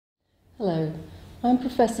Hello, I'm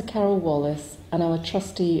Professor Carol Wallace and I'm a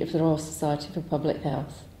trustee of the Royal Society for Public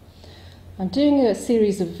Health. I'm doing a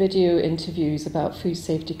series of video interviews about food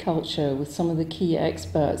safety culture with some of the key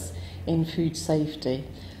experts in food safety.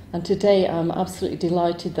 And today I'm absolutely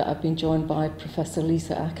delighted that I've been joined by Professor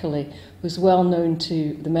Lisa Ackerley, who's well known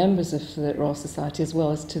to the members of the Royal Society as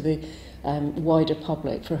well as to the wider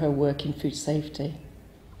public for her work in food safety.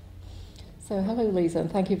 So hello Lisa,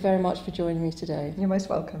 and thank you very much for joining me today. You're most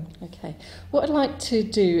welcome. Okay, what I'd like to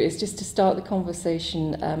do is just to start the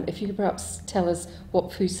conversation, if you could perhaps tell us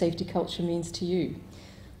what food safety culture means to you.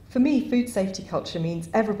 For me, food safety culture means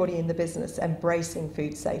everybody in the business embracing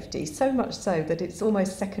food safety, so much so that it's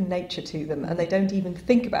almost second nature to them and they don't even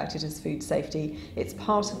think about it as food safety. It's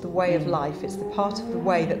part of the way of life, it's the part of the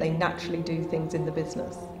way that they naturally do things in the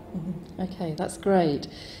business. Mm-hmm. Okay, that's great.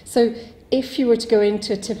 So if you were to go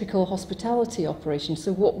into a typical hospitality operation,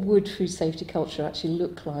 so what would food safety culture actually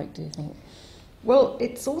look like, do you think? Well,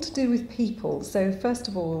 it's all to do with people. So first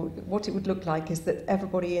of all, what it would look like is that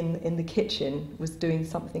everybody in the kitchen was doing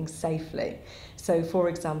something safely. So for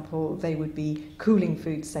example, they would be cooling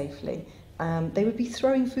food safely. They would be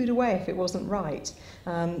throwing food away if it wasn't right.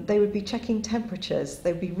 They would be checking temperatures.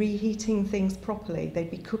 They would be reheating things properly. They'd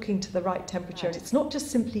be cooking to the right temperature. It's not just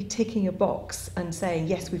simply ticking a box and saying,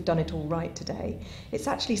 yes, we've done it all right today. It's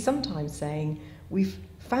actually sometimes saying, we've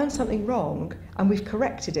found something wrong and we've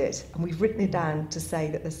corrected it and we've written it down to say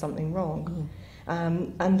that there's something wrong.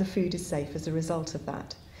 And the food is safe as a result of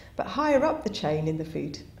that. But higher up the chain in the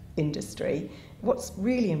food industry, what's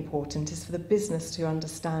really important is for the business to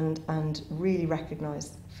understand and really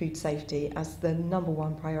recognise food safety as the number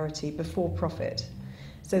one priority before profit.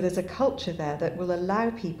 So there's a culture there that will allow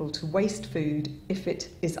people to waste food if it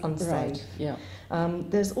is unsafe. Right, yeah.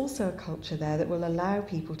 There's also a culture there that will allow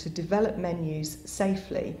people to develop menus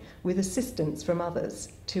safely with assistance from others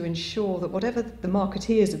to ensure that whatever the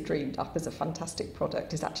marketeers have dreamed up as a fantastic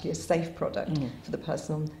product is actually a safe product for the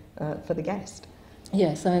person, for the guest.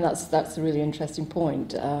 Yes, I mean that's a really interesting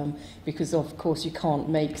point because of course you can't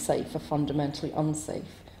make safe a fundamentally unsafe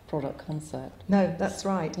product concept. No, that's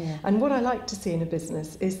right. Yeah. And what I like to see in a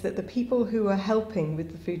business is that the people who are helping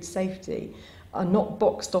with the food safety are not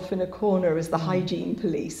boxed off in a corner as the hygiene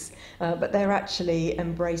police, but they're actually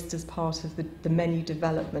embraced as part of the menu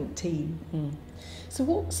development team. So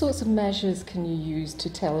what sorts of measures can you use to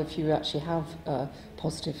tell if you actually have a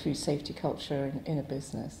positive food safety culture in a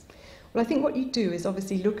business? Well, I think what you do is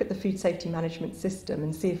obviously look at the food safety management system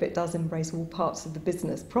and see if it does embrace all parts of the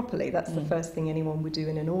business properly. That's the first thing anyone would do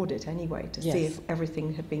in an audit anyway, to see if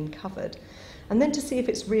everything had been covered. And then to see if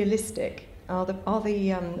it's realistic. Are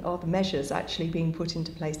the measures actually being put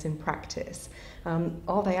into place in practice?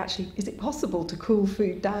 Is it possible to cool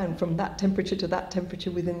food down from that temperature to that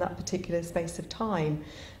temperature within that particular space of time?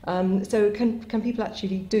 So can people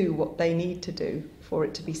actually do what they need to do for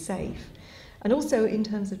it to be safe? And also in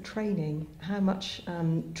terms of training, how much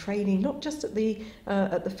training, not just at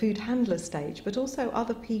the food handler stage, but also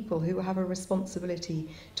other people who have a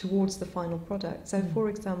responsibility towards the final product. So for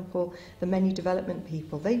example, the menu development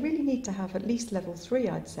people, they really need to have at least level 3,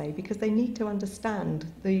 I'd say, because they need to understand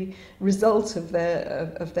the result of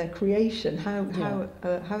their creation. How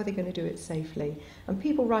are they going to do it safely? And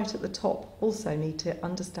people right at the top also need to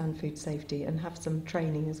understand food safety and have some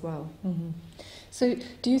training as well. So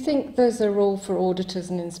do you think there's a role for auditors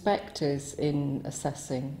and inspectors in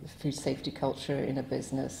assessing food safety culture in a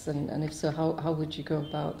business? And if so, how would you go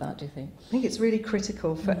about that, do you think? I think it's really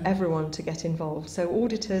critical for everyone to get involved. So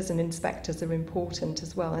auditors and inspectors are important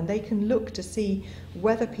as well, and they can look to see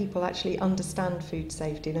whether people actually understand food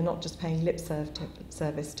safety. They're not just paying lip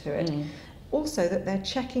service to it. Also that they're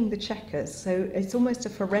checking the checkers. So it's almost a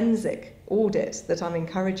forensic audit that I'm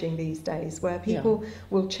encouraging these days, where people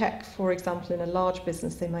will check, for example, in a large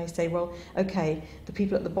business, they may say, well, okay, the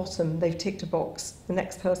people at the bottom, they've ticked a box, the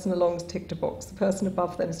next person along's ticked a box, the person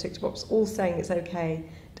above them has ticked a box, all saying it's okay.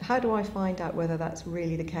 How do I find out whether that's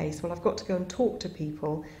really the case? Well, I've got to go and talk to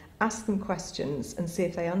people, ask them questions and see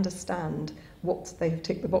if they understand what they've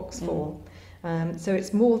ticked the box for. So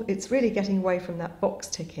it's really getting away from that box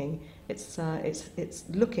ticking. It's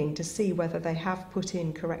looking to see whether they have put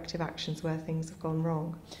in corrective actions where things have gone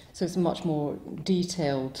wrong. So it's a much more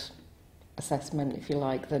detailed assessment, if you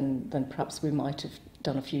like, than perhaps we might have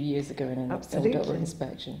done a few years ago in an audit or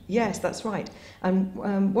inspection. Yes, that's right.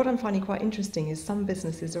 And what I'm finding quite interesting is some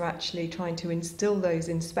businesses are actually trying to instill those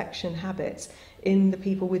inspection habits in the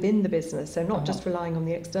people within the business, so not just relying on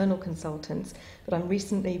the external consultants, but I'm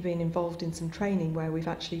recently been involved in some training where we've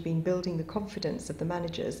actually been building the confidence of the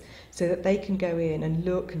managers so that they can go in and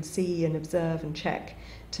look and see and observe and check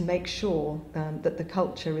to make sure that the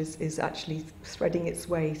culture is actually threading its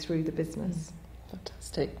way through the business.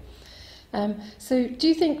 Fantastic. So do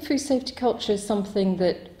you think food safety culture is something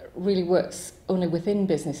that really works only within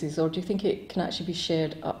businesses, or do you think it can actually be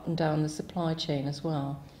shared up and down the supply chain as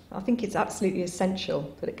well? I think it's absolutely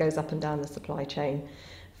essential that it goes up and down the supply chain.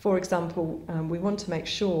 For example, we want to make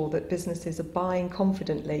sure that businesses are buying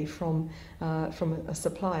confidently from a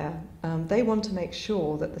supplier. They want to make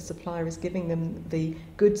sure that the supplier is giving them the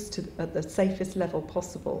goods at the safest level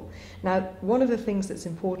possible. Now, one of the things that's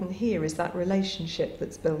important here is that relationship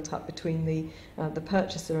that's built up between the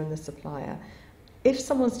purchaser and the supplier. If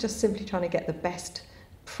someone's just simply trying to get the best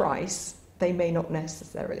price, they may not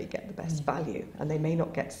necessarily get the best value, and they may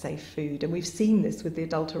not get safe food. And we've seen this with the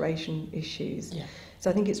adulteration issues. Yeah. So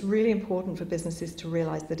I think it's really important for businesses to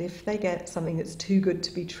realise that if they get something that's too good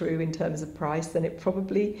to be true in terms of price, then it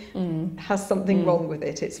probably has something wrong with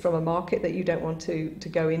it. It's from a market that you don't want to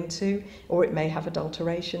go into, or it may have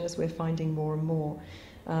adulteration, as we're finding more and more.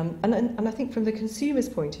 And I think from the consumer's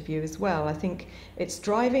point of view as well, I think it's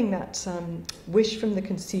driving that wish from the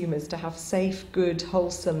consumers to have safe, good,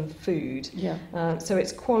 wholesome food. Yeah. So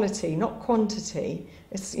it's quality, not quantity.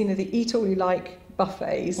 It's, you know, the eat all you like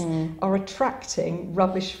buffets are attracting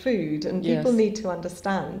rubbish food, and people need to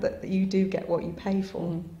understand that you do get what you pay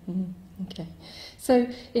for. Okay. So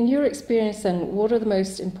in your experience then, what are the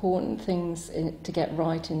most important things to get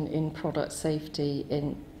right in product safety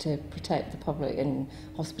to protect the public in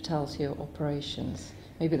hospitality or operations?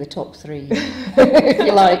 Maybe the top three, if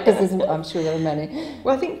you like, because I'm sure there are many.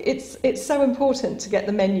 Well, I think it's so important to get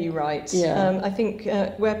the menu right. Yeah. I think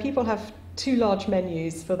where people have too large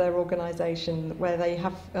menus for their organisation, where they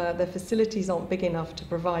have their facilities aren't big enough to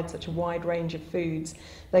provide such a wide range of foods,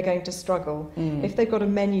 they're going to struggle. If they've got a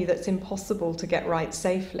menu that's impossible to get right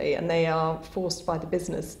safely, and they are forced by the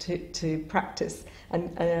business to practice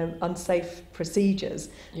unsafe procedures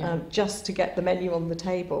just to get the menu on the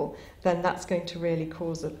table, then that's going to really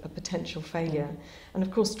cause a potential failure. And of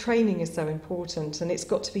course, training is so important, and it's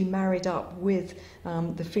got to be married up with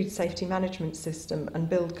the food safety management system and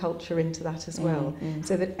build culture into that as well,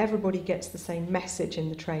 so that everybody gets the same message in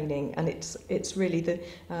the training. And it's really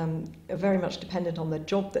very much dependent on the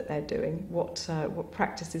job that they're doing, what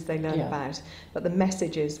practices they learn about. But the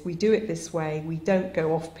message is, we do it this way, we don't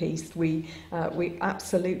go off-piste, we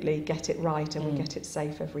absolutely get it right, and we get it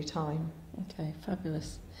safe every time. Okay,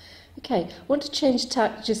 fabulous. Okay, I want to change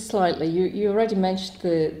tack just slightly. You already mentioned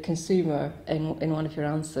the consumer in one of your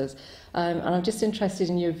answers, and I'm just interested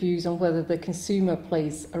in your views on whether the consumer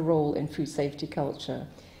plays a role in food safety culture.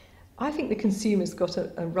 I think the consumer's got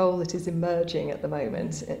a role that is emerging at the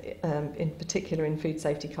moment, in particular in food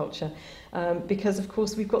safety culture, because of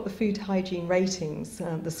course we've got the food hygiene ratings,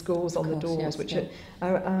 the scores on the doors, which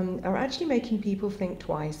are actually making people think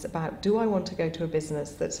twice about, do I want to go to a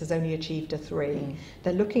business that has only achieved a 3?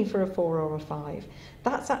 They're looking for a 4 or a 5.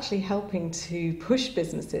 That's actually helping to push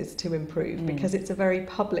businesses to improve, because it's a very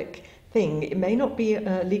public thing. It may not be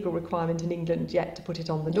a legal requirement in England yet to put it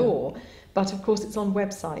on the door, but of course it's on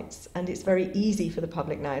websites, and it's very easy for the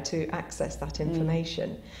public now to access that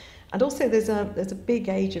information. And also there's a big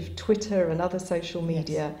age of Twitter and other social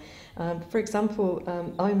media. For example,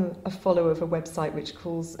 I'm a follower of a website which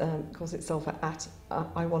calls itself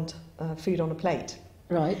I want food on a plate.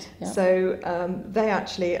 Right. Yeah. So they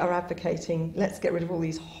actually are advocating, let's get rid of all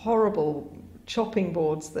these horrible chopping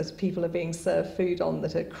boards that people are being served food on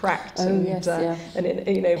that are cracked and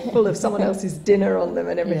full of someone else's dinner on them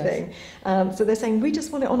and everything. So they're saying, we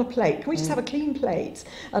just want it on a plate. Can we just have a clean plate?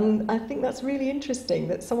 And I think that's really interesting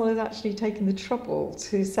that someone has actually taken the trouble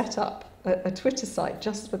to set up a Twitter site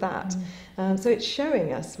just for that. So it's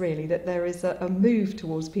showing us really that there is a move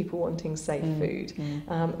towards people wanting safe food,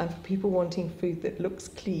 and for people wanting food that looks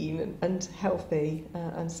clean and healthy,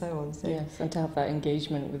 and so on. So, yes, and to have that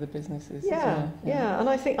engagement with the businesses. Yeah, and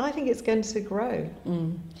I think it's going to grow.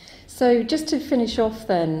 So just to finish off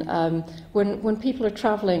then, when people are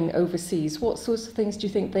travelling overseas, what sorts of things do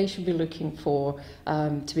you think they should be looking for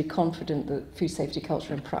to be confident that food safety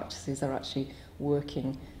culture and practices are actually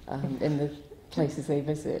working in the places they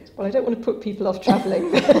visit? Well, I don't want to put people off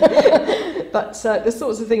travelling, but the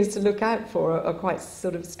sorts of things to look out for are quite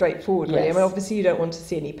sort of straightforward, really. I mean, obviously you don't want to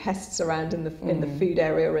see any pests around in the food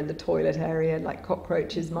area or in the toilet area, like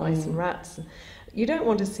cockroaches, mice and rats. You don't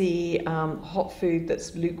want to see hot food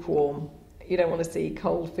that's lukewarm. You don't want to see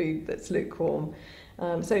cold food that's lukewarm.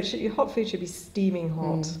 So your hot food should be steaming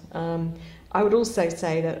hot. I would also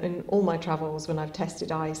say that in all my travels, when I've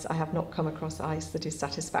tested ice, I have not come across ice that is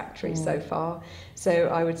satisfactory so far. So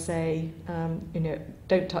I would say,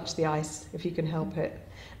 don't touch the ice if you can help it.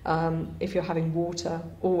 If you're having water,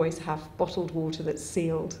 always have bottled water that's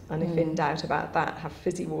sealed, and if in doubt about that, have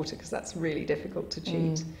fizzy water, because that's really difficult to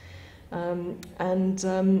cheat. And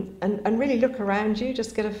really look around you,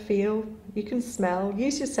 just get a feel. You can smell,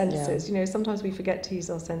 use your senses. You know, sometimes we forget to use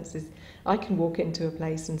our senses. I can walk into a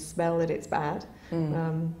place and smell that it's bad,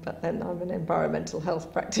 but then I'm an environmental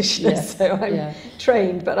health practitioner, so I'm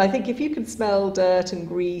trained. But I think if you can smell dirt and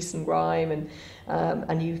grease and grime,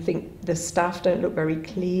 and you think the staff don't look very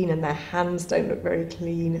clean and their hands don't look very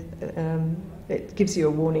clean, it gives you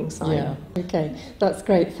a warning sign. Yeah, okay, that's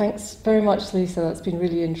great. Thanks very much, Lisa. That's been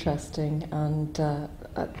really interesting, and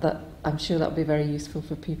that I'm sure that'll be very useful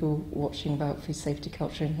for people watching about food safety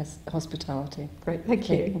culture in hospitality. Great, thank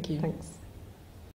you. Thank you. Thanks.